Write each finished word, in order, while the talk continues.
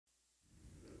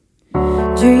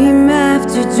Dream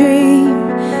after dream,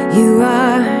 you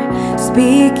are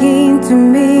speaking to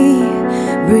me,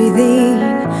 breathing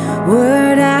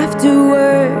word after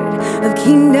word of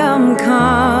kingdom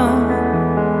come.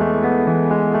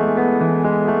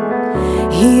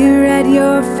 Here at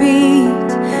your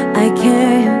feet, I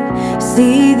can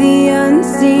see the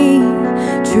unseen.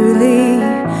 Truly,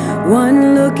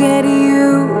 one look at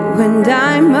you and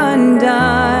I'm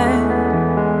undone.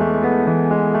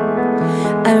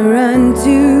 I run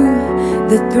to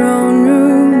the throne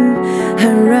room,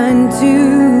 I run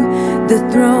to the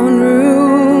throne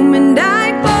room, and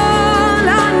I fall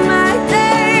on my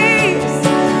face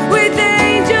with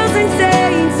angels and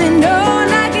saints, and all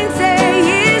I can say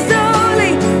is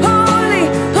holy, holy,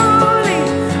 holy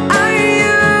are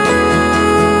you,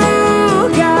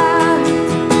 God.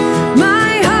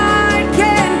 My heart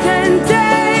can't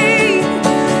contain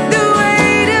the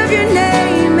weight of your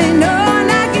name, and all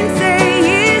I can say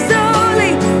is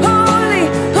holy, holy,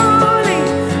 holy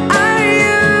are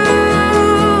you.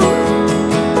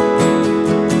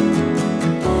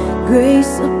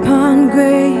 Grace upon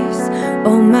grace,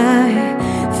 all my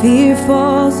fear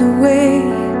falls away.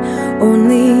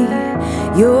 Only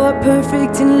your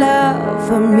perfect love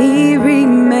for me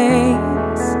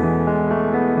remains.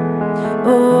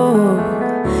 Oh,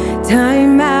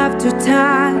 time after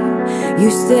time, you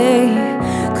stay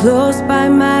close by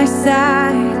my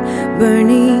side,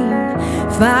 burning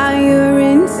fire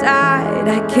inside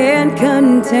I can't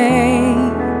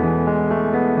contain.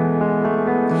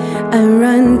 I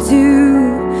run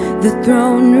to the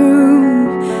throne room,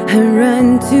 I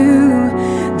run to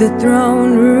the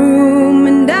throne room,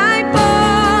 and I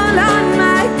fall on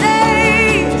my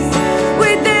face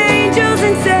with angels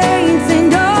and saints,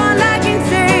 and all I can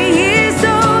say is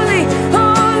holy,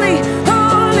 holy,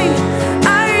 holy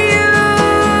are you,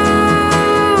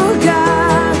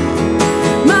 God.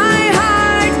 My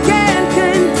heart can't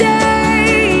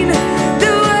contain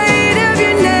the weight of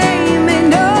your name,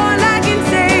 and all I can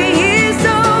say is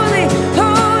holy,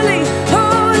 holy,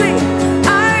 holy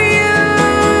are you.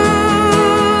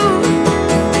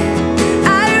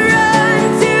 I run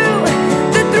to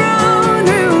the throne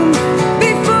room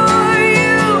before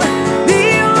you, the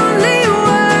only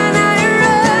one. I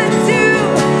run to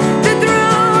the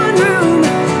throne room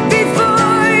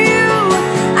before you,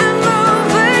 I'm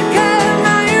overcome.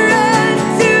 I run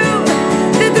to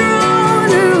the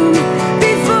throne room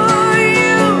before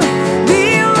you, the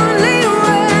only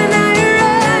one. I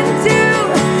run to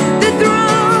the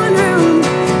throne room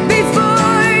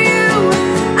before you,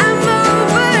 I'm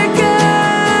overcome.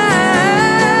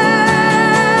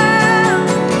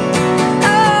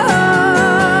 Oh,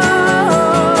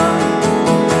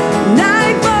 and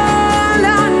I fall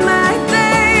on my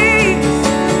face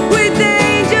with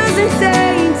angels and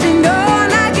saints, and all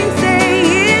I can say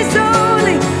is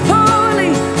holy,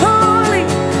 holy, holy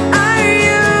are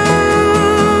you,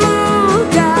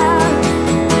 God.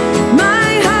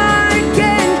 My heart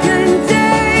can't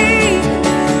contain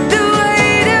the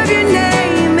weight of your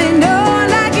name, and all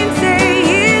I can say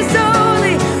is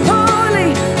holy, holy,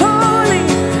 holy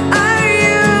are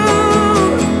you.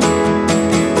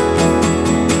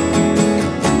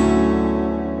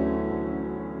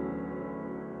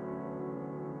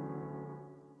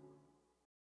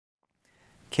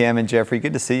 Kim and Jeffrey,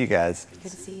 good to see you guys.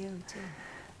 Good to see you too.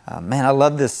 Man, I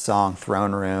love this song,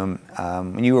 Throne Room.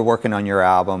 When you were working on your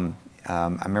album, I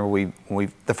remember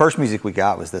the first music we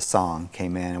got was this song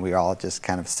came in, and we all just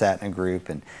kind of sat in a group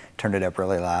and turned it up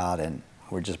really loud, and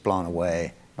we're just blown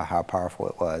away by how powerful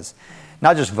it was.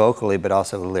 Not just vocally, but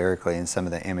also lyrically, and some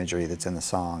of the imagery that's in the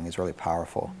song is really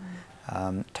powerful.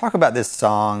 Talk about this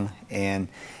song, and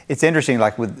it's interesting,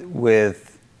 like with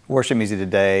worship music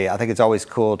today, I think it's always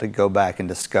cool to go back and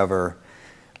discover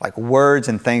like words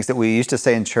and things that we used to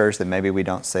say in church that maybe we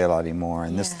don't say a lot anymore.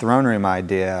 And this throne room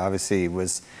idea obviously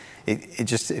was, it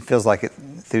feels like it,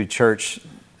 through church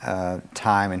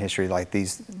time and history, like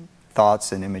these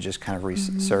thoughts and images kind of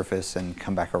resurface and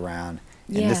come back around.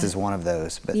 And this is one of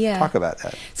those, but talk about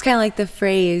that. It's kind of like the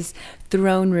phrase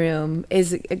throne room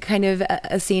is kind of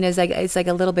seen as like, it's like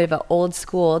a little bit of an old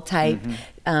school type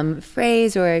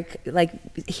phrase, or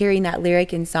like hearing that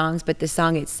lyric in songs, but the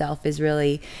song itself is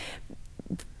really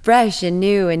fresh and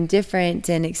new and different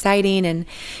and exciting. And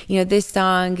you know, this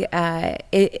song,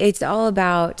 it's all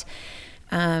about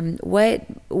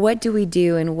what do we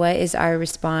do, and what is our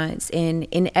response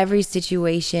in every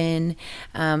situation,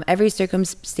 every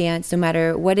circumstance, no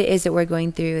matter what it is that we're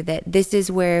going through, that this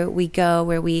is where we go,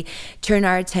 where we turn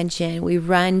our attention, we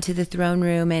run to the throne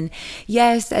room. And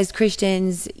yes, as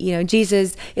Christians,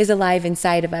 Jesus is alive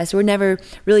inside of us. We're never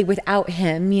really without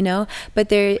him, but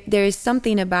there is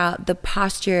something about the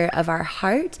posture of our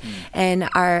heart and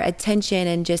our attention,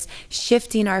 and just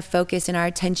shifting our focus and our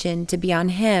attention to be on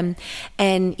him.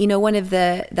 And one of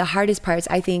the hardest parts,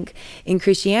 I think, in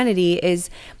Christianity is,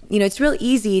 it's real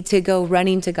easy to go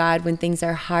running to God when things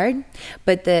are hard,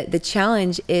 but the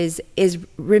challenge is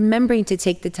remembering to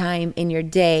take the time in your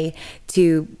day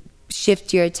to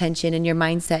shift your attention and your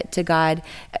mindset to God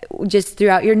just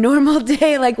throughout your normal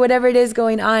day, like whatever it is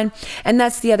going on. And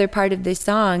that's the other part of this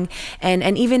song.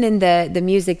 And even in the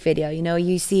music video,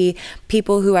 you see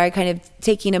people who are kind of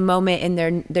taking a moment in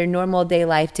their normal day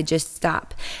life to just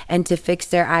stop and to fix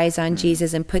their eyes on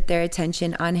Jesus and put their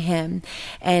attention on him.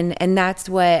 And that's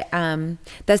what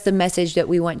that's the message that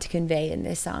we want to convey in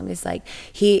this song. Is like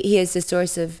he is the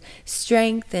source of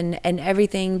strength and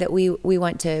everything that we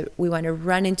want to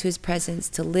run into his presence,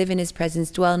 to live in his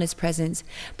presence, dwell in his presence,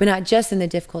 but not just in the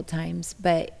difficult times,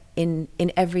 but in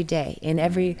every day, in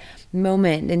every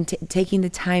moment, and taking the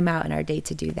time out in our day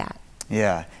to do that.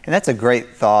 Yeah, and that's a great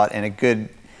thought and a good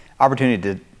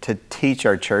opportunity to teach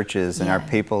our churches and our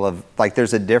people of, like,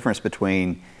 there's a difference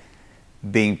between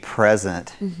being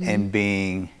present and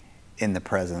being in the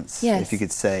presence, if you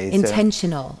could say.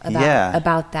 Intentional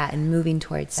about that and moving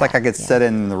towards it's that. It's like I could sit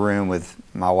in the room with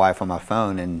my wife on my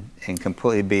phone and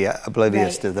completely be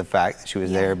oblivious to the fact that she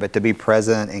was there, but to be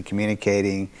present and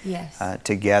communicating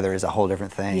together is a whole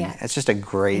different thing. It's just a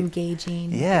great...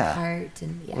 engaging with the heart.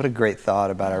 And, what a great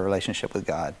thought about our relationship with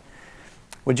God.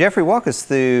 Well, Jeffrey, walk us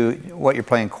through what you're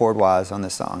playing chord-wise on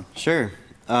this song. Sure.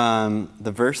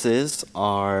 The verses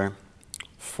are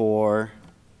 4,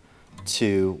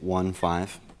 2, 1,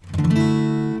 5.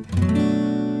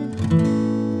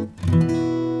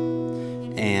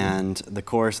 And the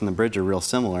chorus and the bridge are real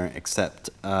similar, except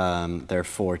they're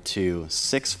 4, 2,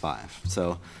 6, 5.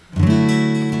 So.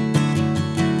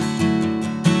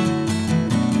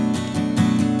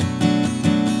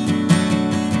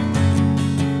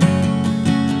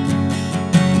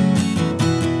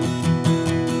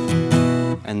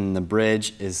 And the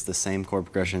bridge is the same chord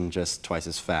progression, just twice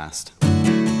as fast.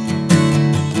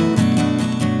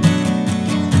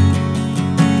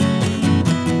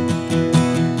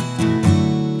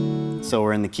 So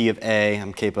we're in the key of A,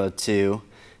 I'm capo 2,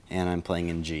 and I'm playing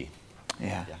in G.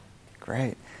 Yeah.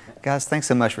 Great. Guys, thanks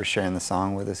so much for sharing the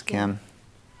song with us, Kim.